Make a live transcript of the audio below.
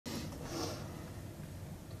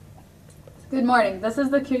Good morning. This is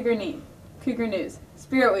the Cougar News.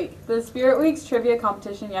 Spirit Week. The Spirit Week's trivia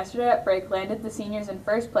competition yesterday at break landed the seniors in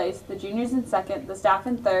first place, the juniors in second, the staff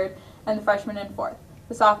in third, and the freshmen in fourth,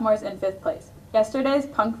 the sophomores in fifth place. Yesterday's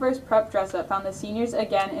Punk vs. Prep dress-up found the seniors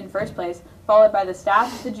again in first place, followed by the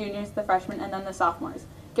staff, the juniors, the freshmen, and then the sophomores.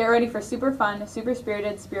 Get ready for super fun, super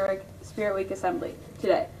spirited Spirit Week assembly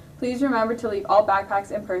today. Please remember to leave all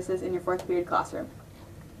backpacks and purses in your fourth period classroom.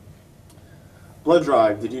 Blood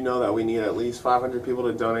drive. Did you know that we need at least 500 people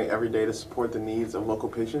to donate every day to support the needs of local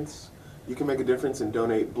patients? You can make a difference and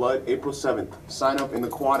donate blood April 7th. Sign up in the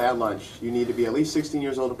quad at lunch. You need to be at least 16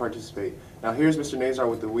 years old to participate. Now here's Mr. Nazar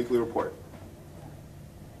with the weekly report.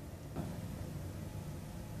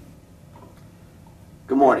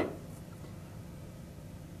 Good morning.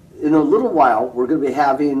 In a little while, we're going to be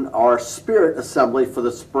having our Spirit Assembly for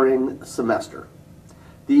the spring semester.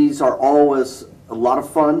 These are always a lot of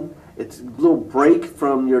fun. It's a little break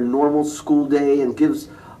from your normal school day and gives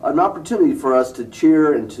an opportunity for us to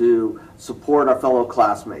cheer and to support our fellow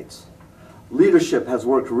classmates. Leadership has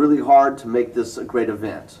worked really hard to make this a great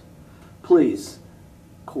event. Please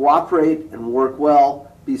cooperate and work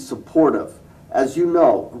well, be supportive. As you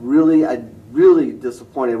know, I'm really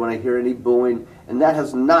disappointed when I hear any booing, and that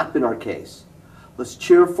has not been our case. Let's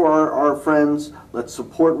cheer for our friends, let's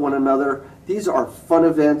support one another. These are fun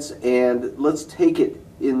events, and let's take it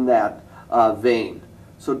in that vein.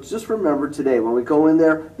 So just remember today, when we go in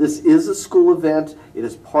there, this is a school event. It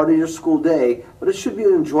is part of your school day, but it should be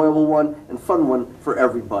an enjoyable one and fun one for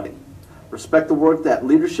everybody. Respect the work that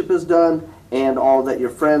leadership has done and all that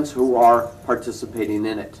your friends who are participating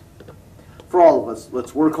in it. For all of us,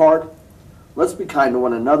 let's work hard. Let's be kind to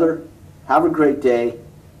one another. Have a great day.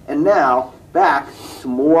 And now, back to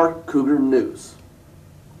more Cougar News.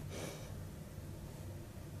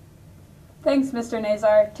 Thanks, Mr.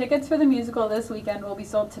 Nazar. Tickets for the musical this weekend will be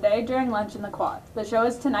sold today during lunch in the quad. The show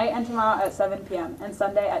is tonight and tomorrow at 7 p.m. and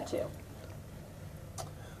Sunday at 2.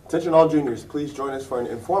 Attention all juniors, please join us for an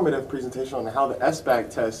informative presentation on how the SBAC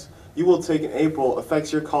test you will take in April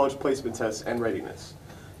affects your college placement tests and readiness.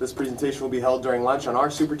 This presentation will be held during lunch on our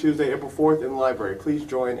Super Tuesday, April 4th in the library. Please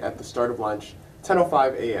join at the start of lunch,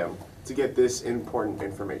 10:05 a.m. to get this important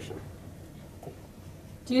information.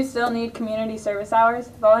 Do you still need community service hours?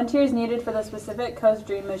 Volunteers needed for the Pacific Coast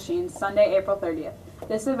Dream Machines, Sunday, April 30th.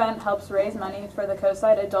 This event helps raise money for the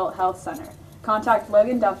Coastside Adult Health Center. Contact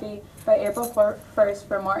Logan Duffy by April 1st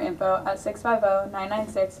for more info at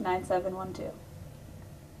 650-996-9712.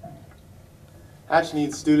 Hatch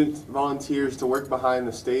needs student volunteers to work behind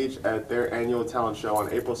the stage at their annual talent show on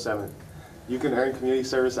April 7th. You can earn community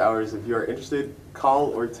service hours. If you are interested,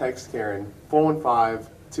 call or text Karen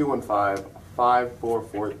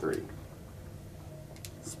 415-215-5443.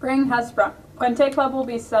 Spring has sprung. Puente Club will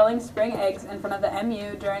be selling spring eggs in front of the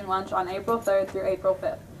MU during lunch on April 3rd through April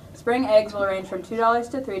 5th. Spring eggs will range from $2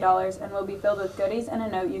 to $3 and will be filled with goodies and a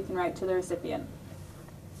note you can write to the recipient.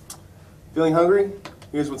 Feeling hungry?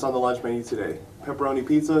 Here's what's on the lunch menu today. Pepperoni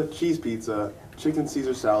pizza, cheese pizza, chicken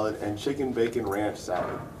Caesar salad, and chicken bacon ranch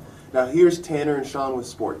salad. Now here's Tanner and Sean with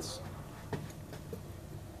sports.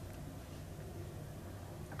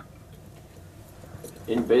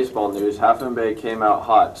 In baseball news, Half Moon Bay came out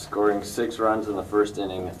hot, scoring 6 runs in the first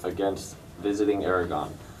inning against visiting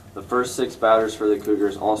Aragon. The first 6 batters for the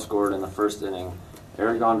Cougars all scored in the first inning.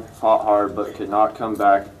 Aragon fought hard but could not come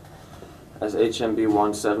back as HMB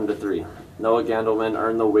won 7-3. Noah Gandelman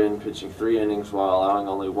earned the win, pitching 3 innings while allowing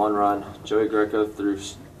only 1 run. Joey Greco threw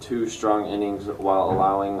 2 strong innings while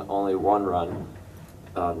allowing only 1 run.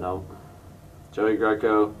 Joey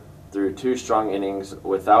Greco threw 2 strong innings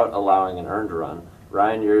without allowing an earned run.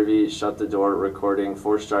 Ryan Yervy shut the door, recording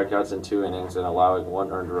 4 strikeouts in 2 innings and allowing 1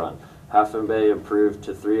 earned run. Half Moon Bay improved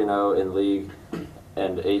to 3-0 in league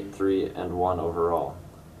and 8-3-1 overall.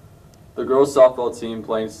 The girls softball team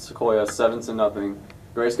playing Sequoia 7-0.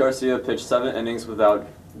 Grace Garcia pitched 7 innings without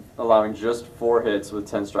allowing just 4 hits with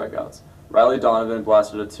 10 strikeouts. Riley Donovan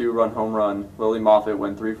blasted a 2-run home run. Lily Moffitt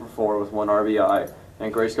went 3 for 4 with 1 RBI,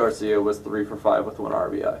 and Grace Garcia was 3 for 5 with 1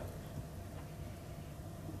 RBI.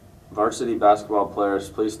 Varsity basketball players,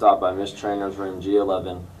 please stop by Miss Trainer's room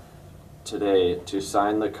G11 today to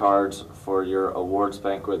sign the cards for your awards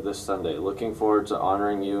banquet this Sunday. Looking forward to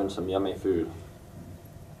honoring you and some yummy food.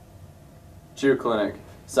 Cheer Clinic,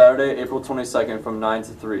 Saturday, April 22nd from 9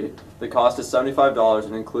 to 3. The cost is $75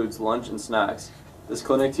 and includes lunch and snacks. This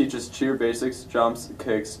clinic teaches cheer basics, jumps,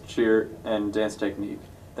 kicks, cheer, and dance technique.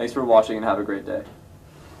 Thanks for watching and have a great day.